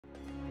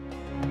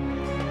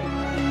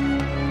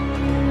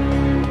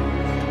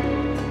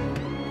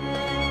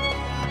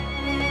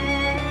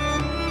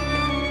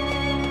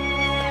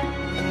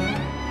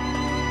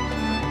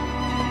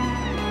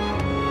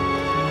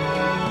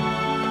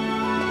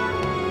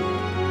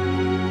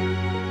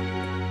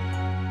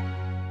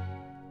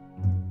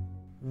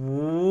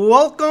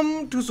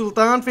welcome to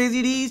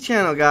SultanFaizyD's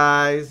channel,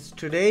 guys.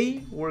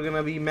 Today we're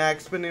gonna be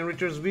max spinning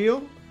Richard's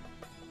wheel.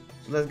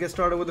 So let's get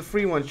started with the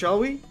free one, shall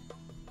we?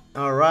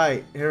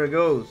 Alright, here it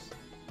goes.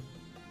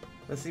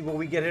 Let's see what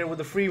we get here with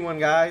the free one,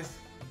 guys.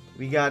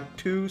 We got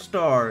 2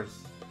 stars.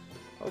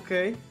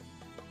 Okay,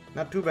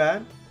 not too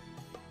bad.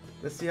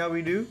 Let's see how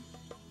we do.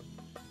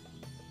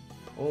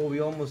 Oh, we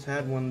almost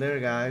had one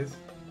there, guys.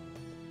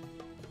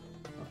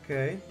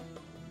 Okay.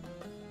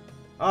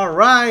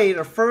 Alright,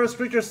 our first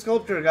Richard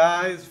sculpture,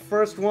 guys.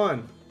 First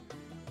one.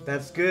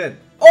 That's good.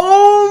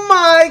 Oh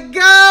my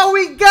god,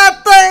 we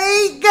got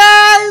the 8,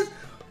 guys!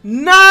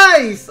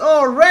 Nice!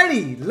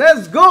 Already!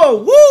 Let's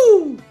go!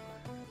 Woo!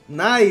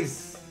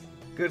 Nice!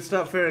 Good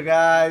stuff here,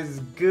 guys.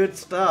 Good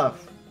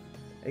stuff.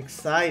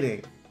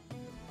 Exciting.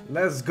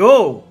 Let's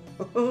go!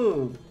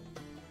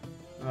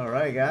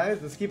 Alright, guys.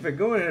 Let's keep it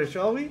going here,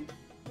 shall we?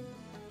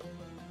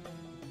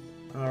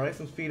 Alright,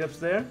 some speed ups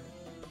there.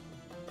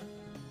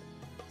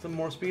 Some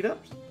more speed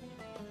ups.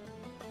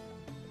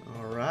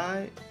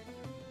 Alright.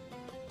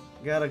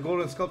 Got a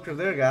golden sculpture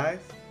there, guys.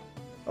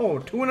 Oh,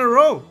 2 in a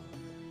row.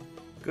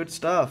 Good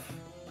stuff.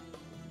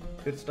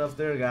 Good stuff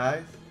there,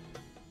 guys.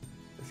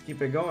 Let's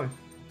keep it going.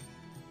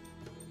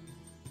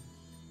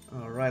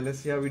 Alright, let's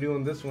see how we do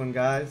on this one,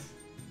 guys.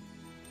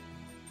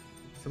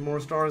 Some more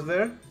stars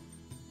there.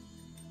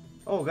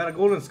 Oh, got a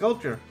golden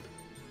sculpture.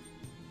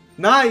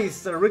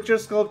 Nice! A richer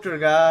sculpture,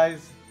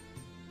 guys.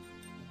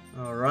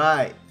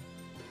 Alright.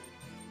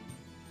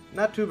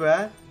 Not too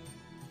bad.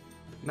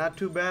 Not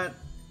too bad.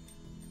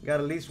 Got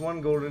at least 1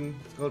 golden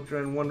sculpture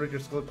and 1 richer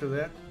sculpture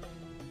there.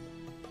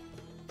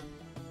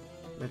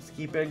 Let's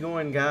keep it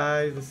going,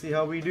 guys. Let's see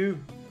how we do.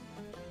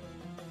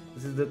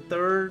 This is the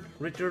 3rd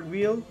Richard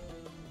wheel.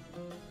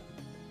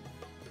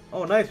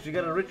 Oh, nice. We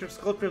got a richer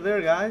sculpture there,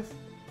 guys.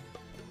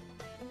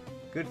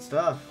 Good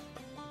stuff.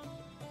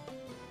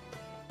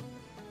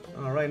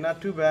 Alright,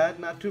 not too bad.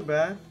 Not too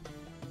bad.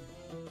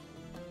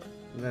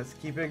 Let's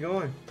keep it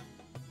going.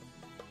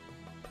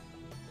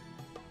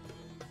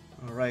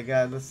 Alright,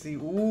 guys, let's see.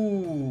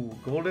 Ooh,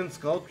 golden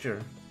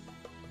sculpture.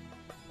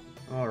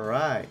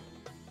 Alright.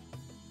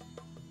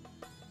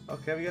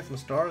 Okay, we got some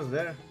stars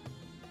there.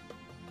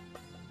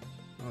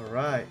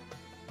 Alright.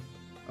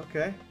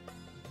 Okay.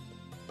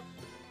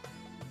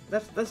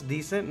 That's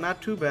decent.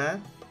 Not too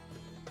bad.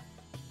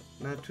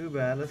 Not too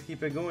bad. Let's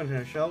keep it going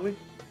here, shall we?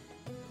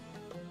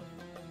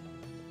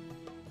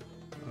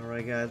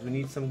 Alright, guys, we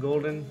need some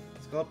golden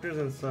sculptures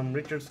and some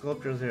richer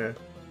sculptures here.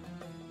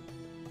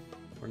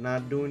 We're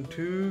not doing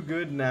too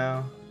good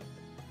now.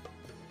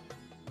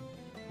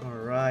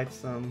 Alright,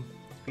 some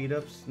speed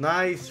ups.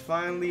 Nice!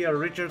 Finally a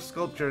richer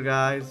sculpture,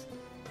 guys.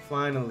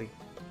 Finally.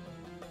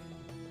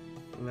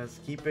 Let's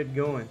keep it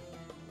going.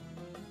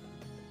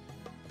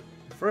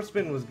 The first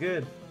spin was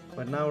good,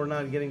 but now we're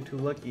not getting too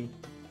lucky.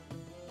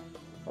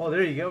 Oh,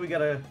 there you go. We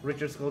got a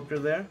richer sculpture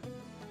there.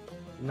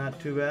 Not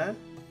too bad.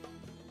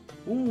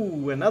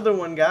 Ooh, another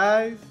one,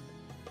 guys.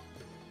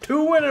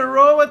 2 in a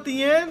row at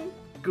the end.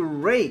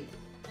 Great.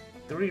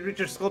 3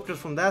 richer sculptures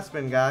from that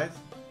spin, guys.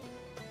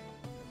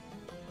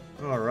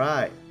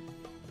 Alright.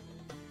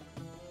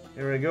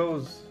 Here it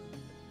goes.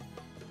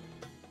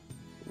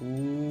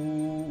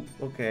 Ooh,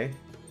 okay.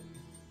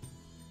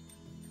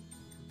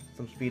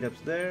 Some speed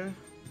ups there.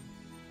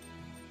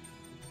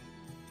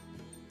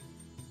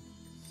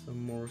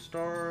 Some more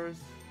stars.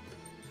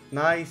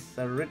 Nice.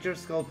 A richer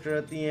sculpture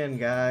at the end,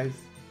 guys.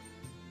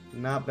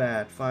 Not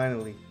bad,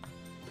 finally.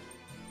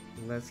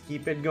 Let's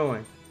keep it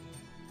going.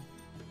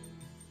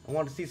 I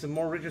want to see some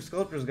more richer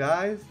sculptures,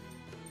 guys.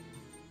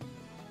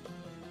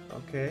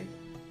 Okay.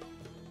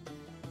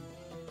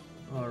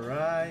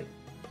 Alright.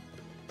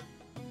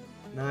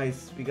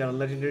 Nice. We got a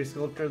legendary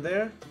sculpture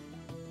there.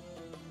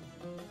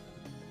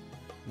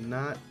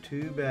 Not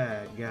too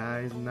bad,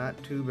 guys.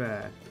 Not too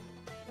bad.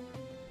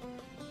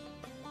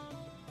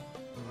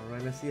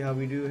 Alright, let's see how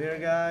we do here,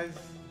 guys.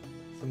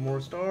 Some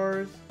more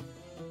stars.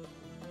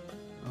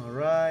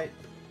 Alright.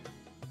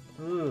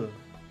 Ooh.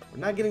 We're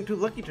not getting too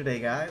lucky today,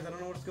 guys. I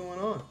don't know what's going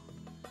on.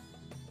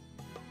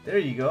 There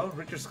you go.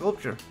 Richer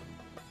sculpture.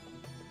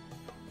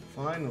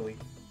 Finally.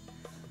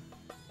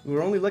 We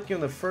were only lucky on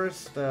the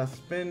first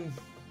spin,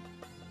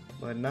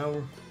 but now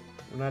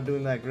we're not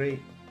doing that great.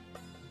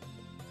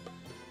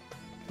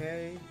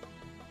 Okay.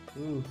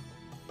 Ooh.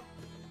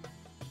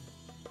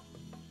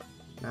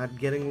 Not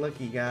getting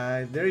lucky,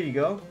 guys. There you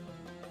go.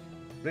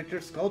 Richer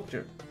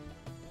sculpture.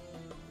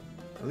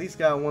 At least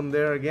got one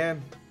there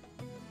again.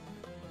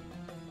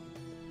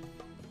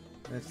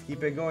 Let's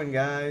keep it going,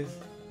 guys.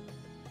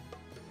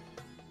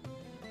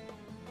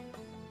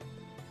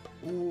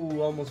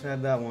 Ooh, almost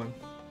had that one.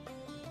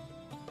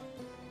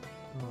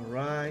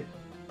 Alright.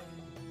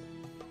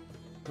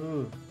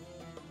 Ooh.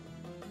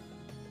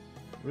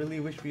 Really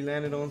wish we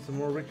landed on some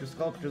more richer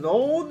sculptures.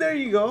 Oh, there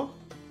you go.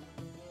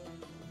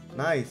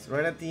 Nice.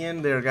 Right at the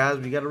end there, guys.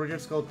 We got a richer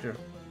sculpture.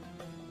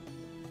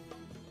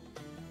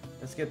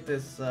 Let's get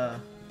this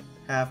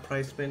half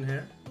price spin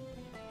here.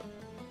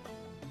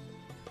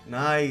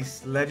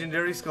 Nice.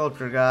 Legendary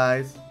sculpture,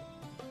 guys.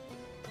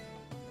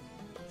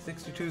 6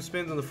 62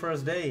 spins on the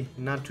first day.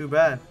 Not too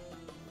bad.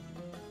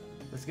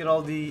 Let's get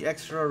all the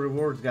extra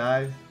rewards,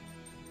 guys.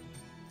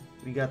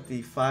 We got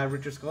the 5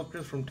 Richer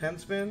Sculptures from 10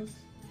 spins.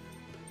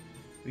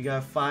 We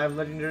got 5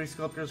 Legendary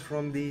Sculptures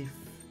from the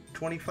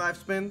 25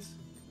 spins.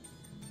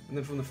 And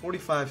then from the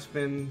 45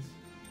 spins,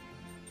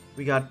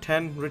 we got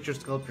 10 Richer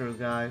Sculptures,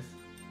 guys.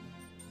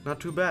 Not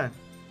too bad.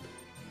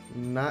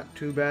 Not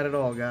too bad at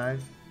all, guys.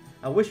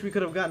 I wish we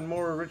could have gotten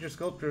more Richer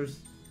Sculptures,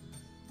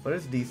 but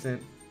it's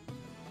decent.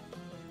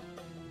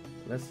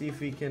 Let's see if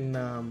we can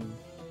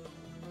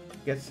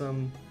get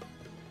some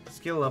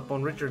skill up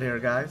on Richard here,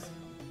 guys.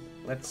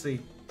 Let's see.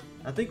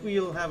 I think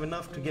we'll have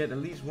enough to get at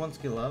least 1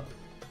 skill up.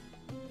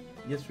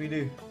 Yes, we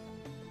do.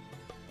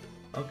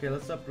 Okay,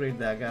 let's upgrade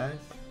that, guys.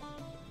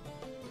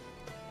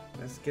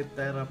 Let's get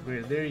that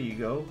upgrade. There you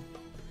go.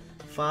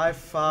 5,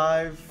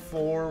 5,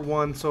 4,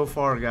 1 so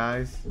far,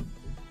 guys.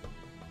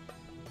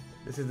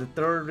 This is the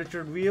 3rd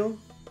Richard wheel,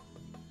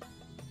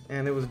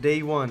 and it was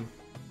day 1.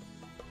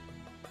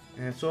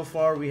 And so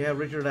far we have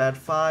Richard at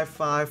 5,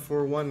 5,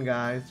 4, 1,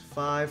 guys.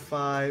 5,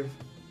 5,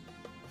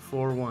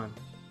 4, 1.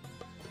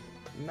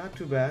 Not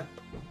too bad.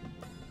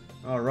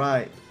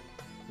 Alright.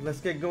 Let's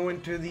get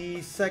going to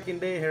the second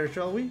day here,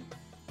 shall we?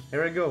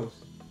 Here it goes.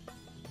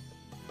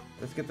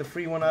 Let's get the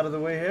free one out of the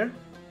way here.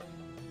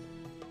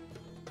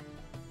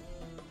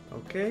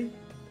 Okay.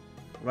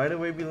 Right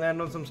away we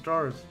land on some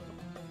stars.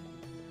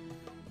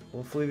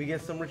 Hopefully we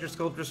get some Richer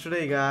Sculptures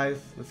today, guys.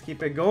 Let's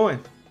keep it going.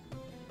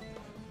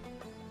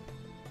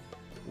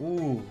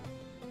 Ooh.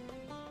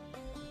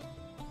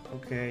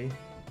 Okay.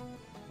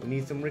 We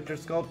need some Richer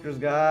Sculptures,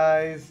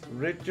 guys.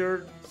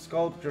 Richer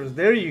Sculptures.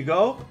 There you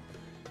go.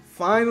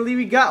 Finally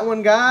we got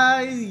one,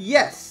 guys.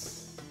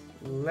 Yes.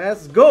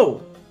 Let's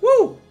go.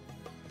 Woo.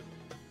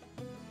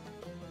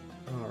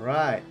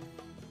 Alright.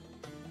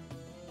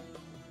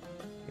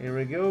 Here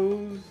it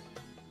goes.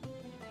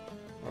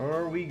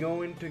 Are we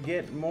going to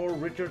get more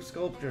Richer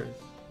Sculptures?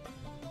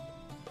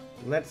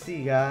 Let's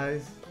see,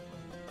 guys.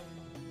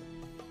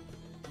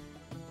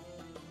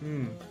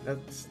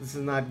 This is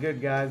not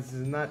good, guys. This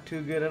is not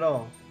too good at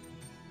all.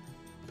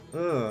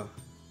 Ugh,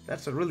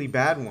 that's a really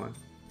bad one.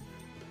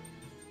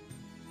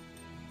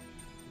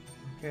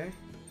 Okay,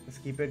 let's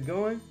keep it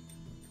going.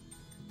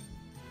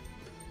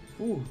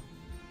 Ooh.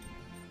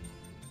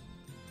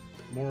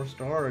 More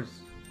stars.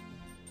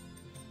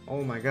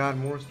 Oh my god,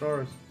 more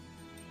stars.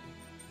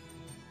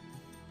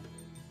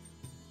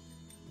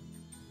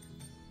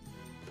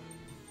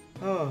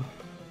 Oh,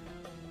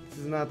 this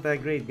is not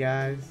that great,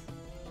 guys.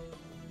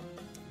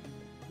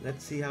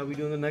 Let's see how we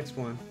do in the next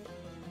one.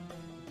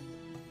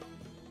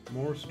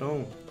 More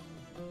stone.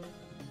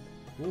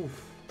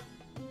 Oof.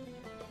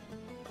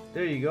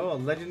 There you go, a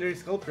legendary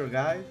sculpture,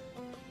 guys.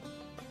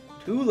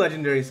 2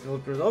 legendary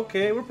sculptures.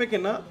 Okay, we're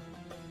picking up.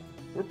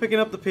 We're picking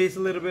up the pace a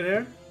little bit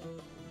here.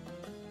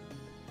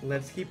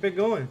 Let's keep it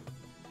going.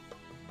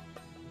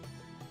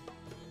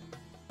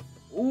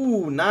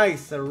 Ooh,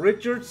 nice. A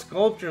Richard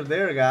sculpture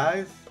there,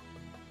 guys.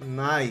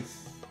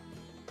 Nice.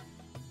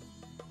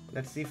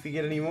 Let's see if we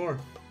get any more.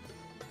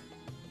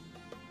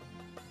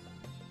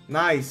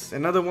 Nice.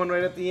 Another one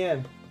right at the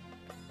end.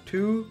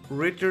 2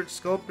 Richard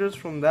sculptures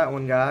from that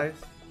one, guys.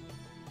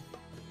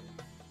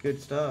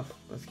 Good stuff.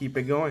 Let's keep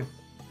it going.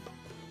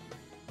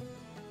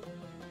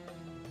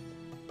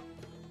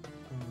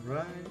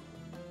 Alright.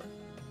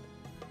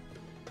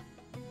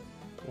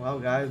 Wow,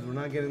 guys, we're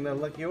not getting that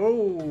lucky.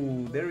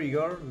 Oh, there we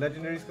go.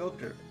 Legendary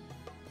sculpture.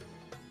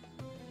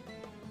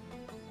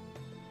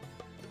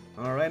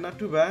 Alright, not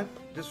too bad.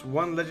 Just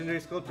 1 legendary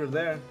sculpture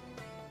there.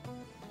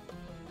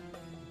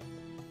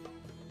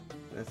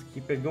 Let's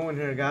keep it going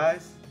here,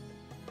 guys.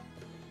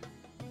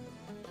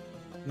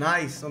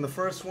 Nice. On the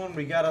first one,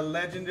 we got a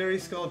legendary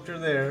sculpture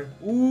there.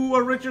 Ooh,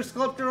 a Richer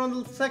sculpture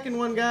on the second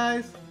one,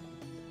 guys.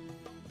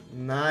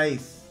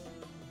 Nice.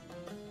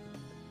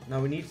 Now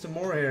we need some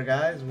more here,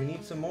 guys. We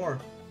need some more.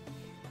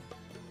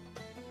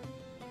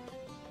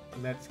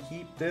 Let's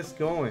keep this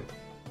going.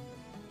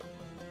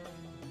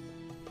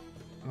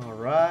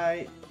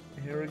 Alright,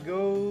 here it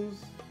goes.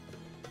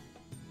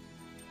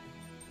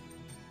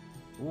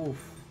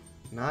 Oof,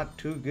 not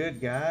too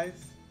good,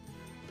 guys.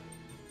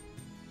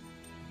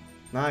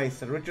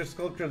 Nice, a Richer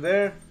sculpture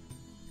there.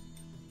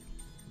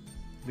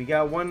 We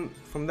got 1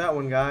 from that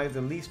one, guys,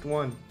 at least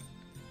 1.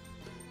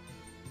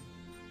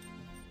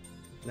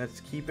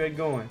 Let's keep it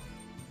going.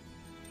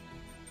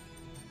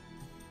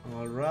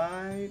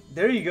 Alright,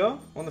 there you go,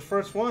 on the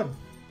first one.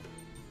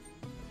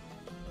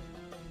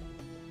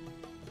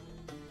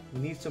 We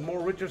need some more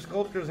Richer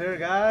sculptures here,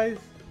 guys.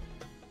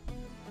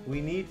 We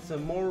need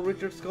some more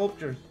Richer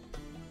sculptures.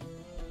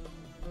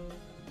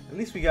 At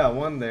least we got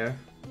 1 there.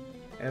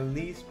 At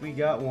least we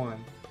got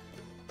 1.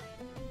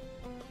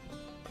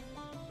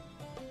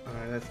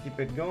 Alright, let's keep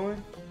it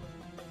going.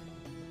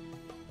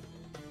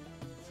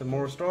 Some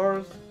more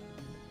stars.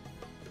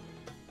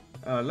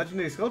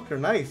 Legendary sculpture,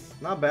 nice.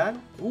 Not bad.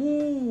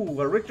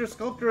 Ooh, a Richer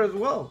sculpture as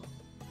well.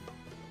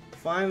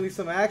 Finally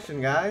some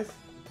action, guys.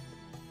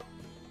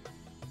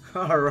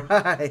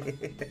 Alright.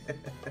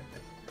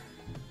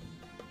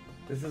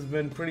 This has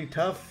been pretty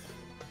tough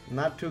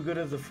Not too good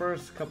as the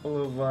first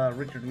couple of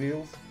Richard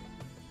wheels.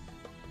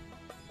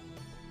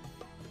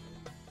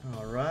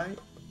 Alright.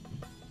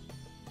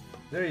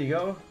 There you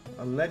go.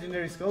 A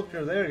legendary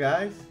sculpture there,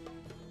 guys.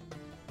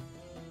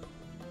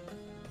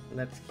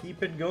 Let's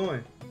keep it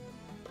going.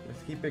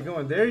 Let's keep it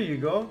going. There you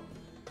go.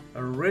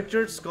 A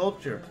Richard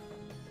sculpture.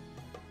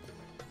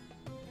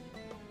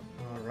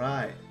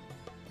 Alright.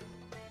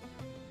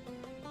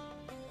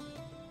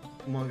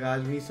 Come on,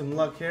 guys. We need some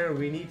luck here.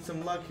 We need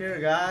some luck here,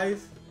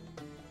 guys.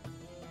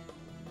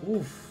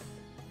 Oof.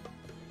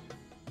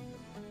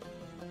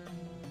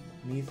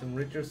 Need some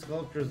Richard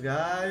sculptures,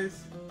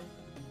 guys.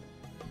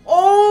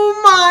 Oh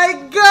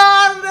my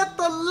god! At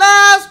the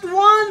last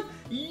one!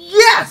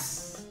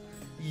 Yes!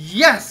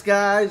 Yes,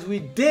 guys. We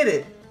did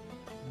it.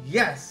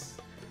 Yes.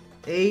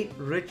 8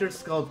 Richard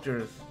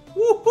sculptures.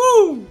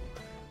 Woohoo!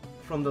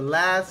 From the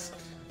last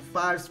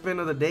 5 spin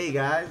of the day,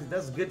 guys.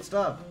 That's good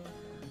stuff.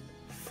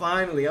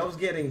 Finally, I was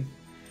getting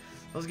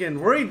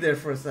worried there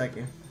for a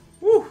second.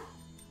 Woo!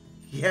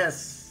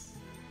 Yes.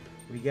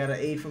 We got an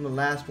 8 from the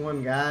last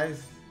one,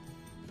 guys.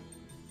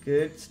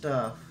 Good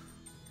stuff.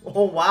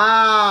 Oh,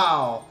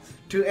 wow!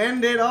 To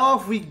end it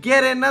off, we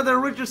get another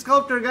Richard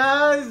sculpture,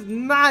 guys.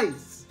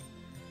 Nice.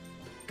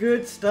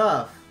 Good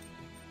stuff.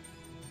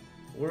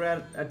 We're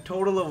at a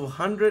total of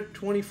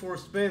 124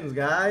 spins,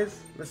 guys.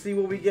 Let's see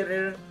what we get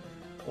here.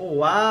 Oh,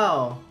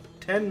 wow.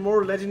 10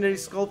 more legendary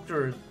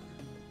sculptures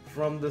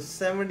from the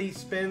 70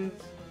 spins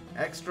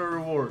extra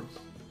rewards.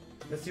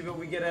 Let's see what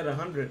we get at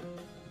 100.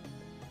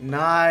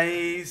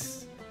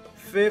 Nice.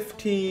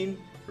 15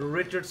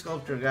 Richard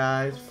sculpture,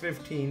 guys.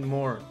 15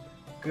 more.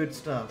 Good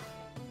stuff.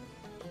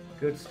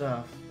 Good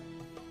stuff.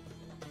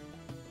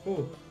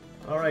 Ooh.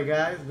 Alright,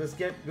 guys. Let's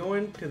get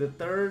going to the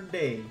 3rd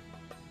day.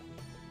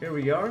 Here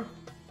we are.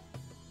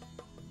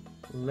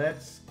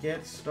 Let's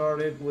get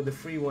started with the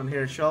free one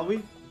here, shall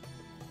we?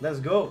 Let's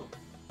go.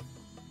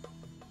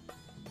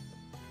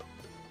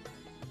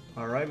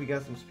 Alright, we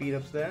got some speed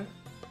ups there.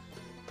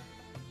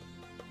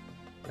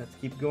 Let's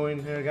keep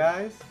going here,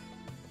 guys.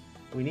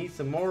 We need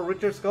some more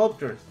Richard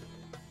sculptures.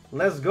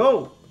 Let's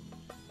go.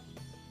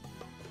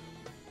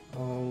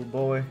 Oh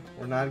boy,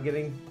 we're not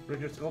getting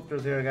Richard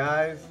sculptures here,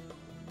 guys.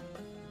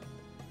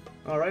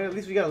 Alright, at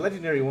least we got a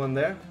legendary one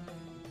there.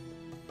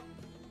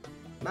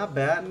 Not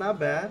bad, not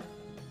bad.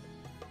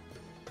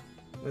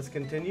 Let's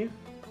continue.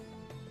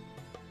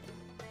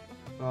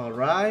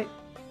 Alright.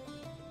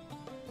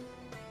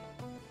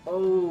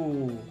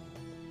 Oh.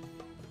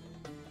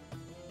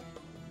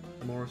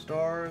 More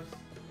stars.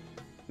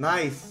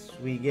 Nice.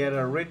 We get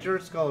a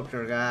Richard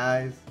sculpture,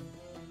 guys.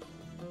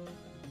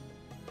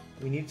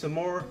 We need some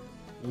more.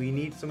 We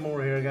need some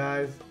more here,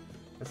 guys.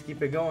 Let's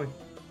keep it going.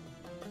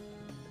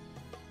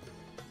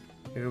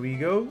 Here we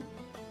go.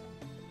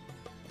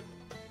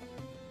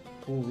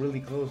 Oh, really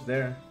close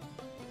there.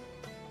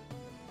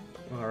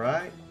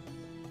 Alright.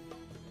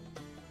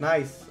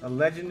 Nice. A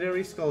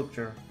legendary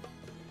sculpture.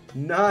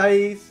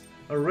 Nice.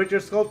 A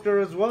Richard sculpture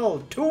as well.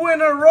 2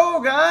 in a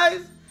row,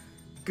 guys.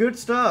 Good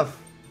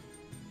stuff.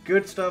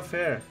 Good stuff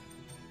here.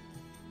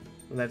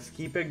 Let's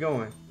keep it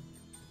going.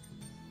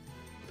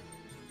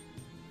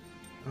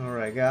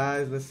 Alright,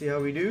 guys. Let's see how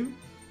we do.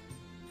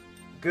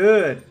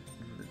 Good.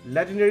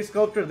 Legendary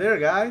sculpture there,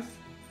 guys.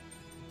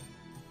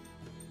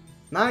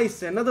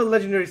 Nice. Another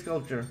legendary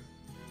sculpture.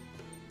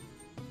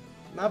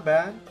 Not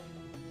bad.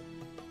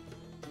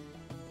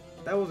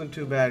 That wasn't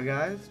too bad,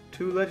 guys.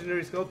 2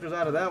 legendary sculptures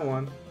out of that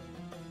one.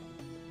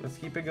 Let's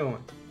keep it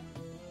going.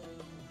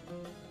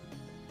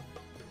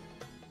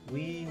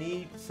 We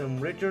need some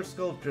Richard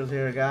sculptures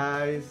here,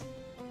 guys.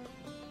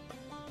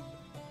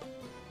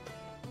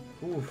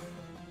 Oof.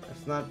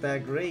 That's not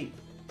that great.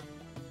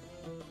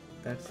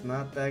 That's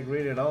not that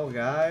great at all,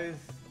 guys.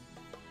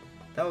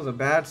 That was a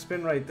bad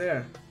spin right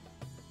there.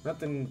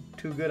 Nothing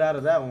too good out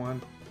of that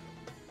one.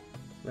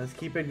 Let's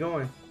keep it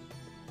going.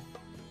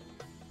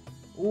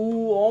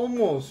 Ooh,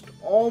 almost.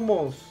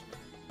 Almost.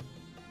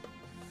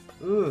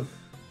 Ugh.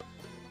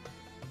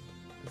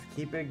 Let's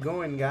keep it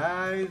going,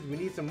 guys. We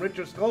need some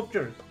Richard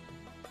sculptures.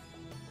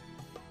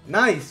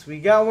 Nice. We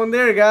got one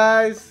there,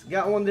 guys.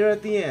 Got one there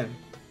at the end.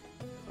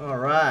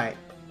 Alright.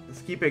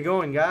 Let's keep it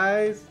going,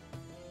 guys.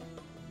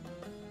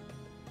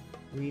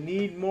 We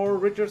need more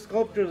Richard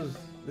sculptures.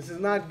 This is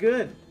not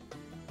good.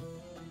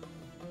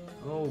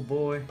 Oh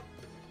boy.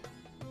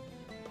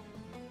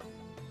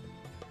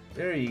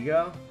 There you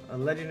go. A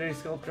legendary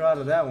sculpture out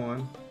of that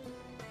one.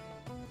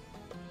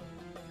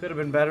 Could have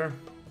been better.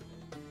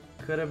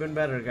 Could have been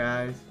better,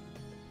 guys.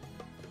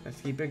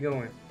 Let's keep it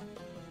going.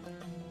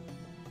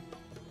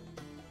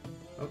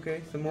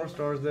 Okay, some more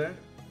stars there.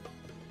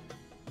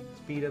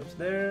 Speed ups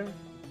there.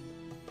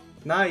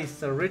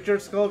 Nice, a Richard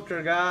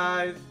sculpture,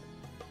 guys.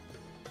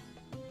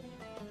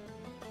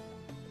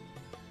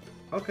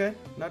 Okay,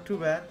 not too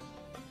bad.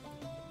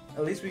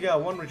 At least we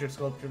got one Richard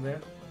sculpture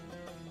there.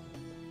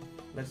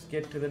 Let's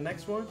get to the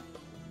next one.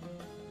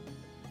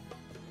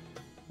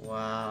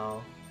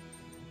 Wow.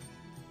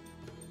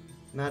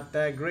 Not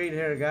that great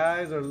here,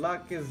 guys. Our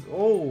luck is...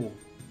 Oh!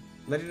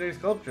 Legendary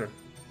sculpture.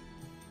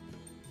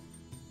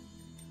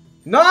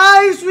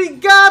 Nice! We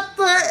got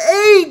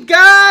the 8,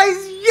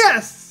 guys!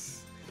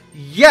 Yes!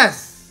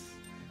 Yes!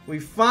 We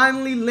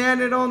finally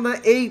landed on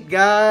the 8,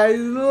 guys.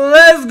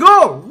 Let's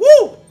go!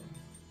 Woo!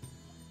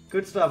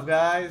 Good stuff,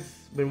 guys.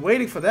 Been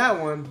waiting for that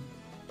one.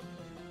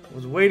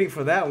 Was waiting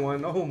for that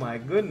one. Oh my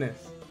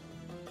goodness.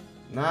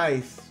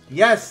 Nice.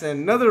 Yes,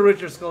 another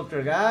richer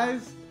sculptor,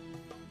 guys.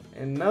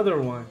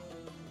 Another one.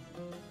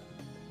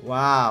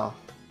 Wow.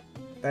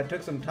 That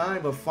took some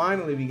time, but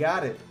finally we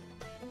got it.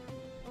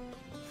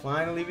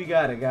 Finally we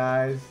got it,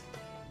 guys.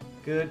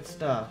 Good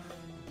stuff.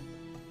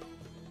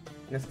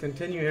 Let's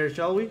continue here,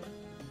 shall we?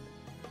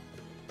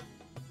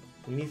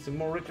 We need some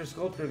more richer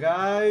sculptor,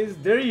 guys.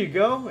 There you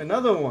go.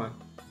 Another one.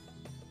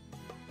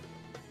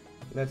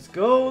 Let's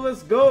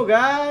go,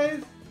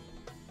 guys.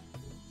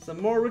 Some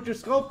more richer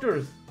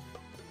sculptors.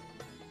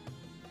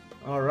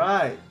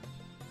 Alright.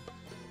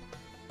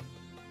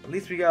 At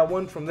least we got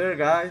one from there,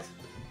 guys.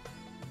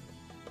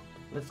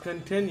 Let's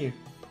continue.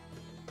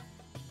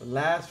 The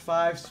last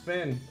 5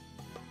 spins.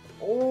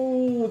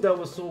 Oh, that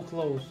was so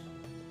close.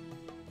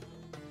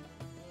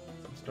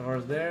 Some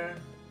stars there.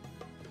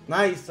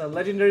 Nice, a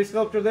legendary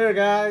sculptor there,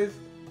 guys.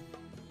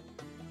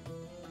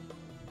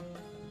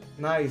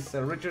 Nice,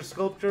 a richer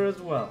sculptor as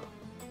well.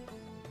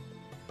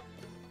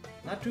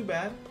 Not too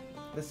bad.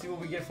 Let's see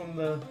what we get from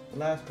the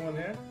last one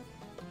here.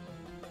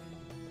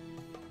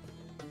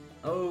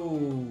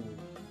 Oh,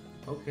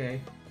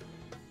 okay.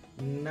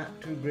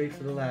 Not too great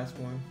for the last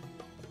one.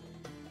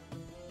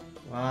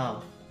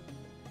 Wow.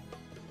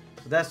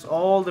 So that's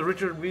all the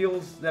Richard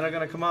wheels that are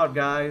gonna come out,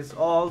 guys.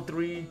 All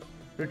 3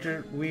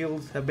 Richard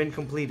wheels have been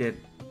completed.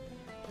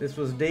 This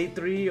was day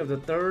 3 of the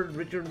 3rd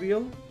Richard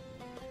wheel.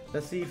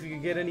 Let's see if we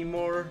can get any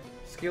more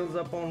skills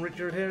up on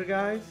Richard here,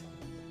 guys.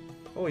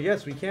 Oh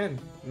yes, we can.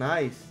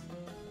 Nice.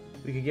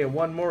 We can get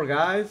one more,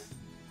 guys.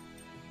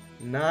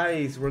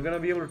 Nice. We're gonna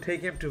be able to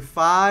take him to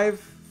 5,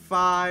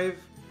 5,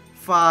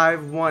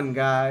 5, 1,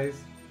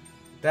 guys.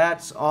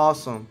 That's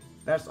awesome.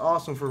 That's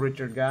awesome for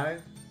Richard,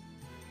 guys.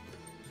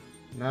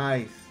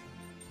 Nice.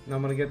 Now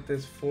I'm gonna get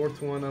this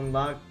 4th one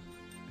unlocked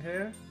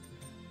here.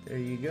 There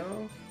you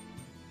go.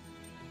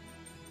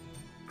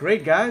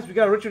 Great, guys. We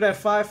got Richard at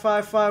 5,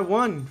 5, 5,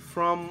 1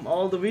 from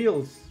all the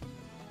wheels.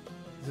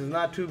 This is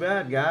not too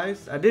bad,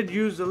 guys. I did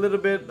use a little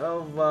bit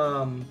of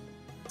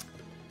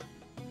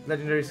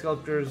legendary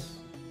sculptors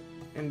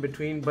in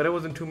between, but it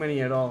wasn't too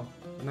many at all.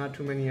 Not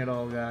too many at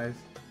all, guys.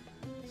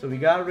 So we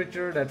got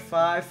Richard at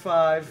 5,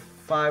 5,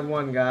 5,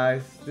 1,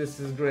 guys. This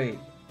is great.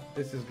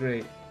 This is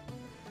great.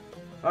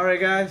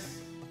 Alright,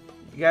 guys.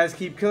 You guys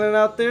keep killing it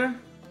out there.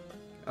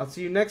 I'll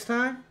see you next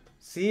time.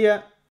 See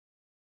ya.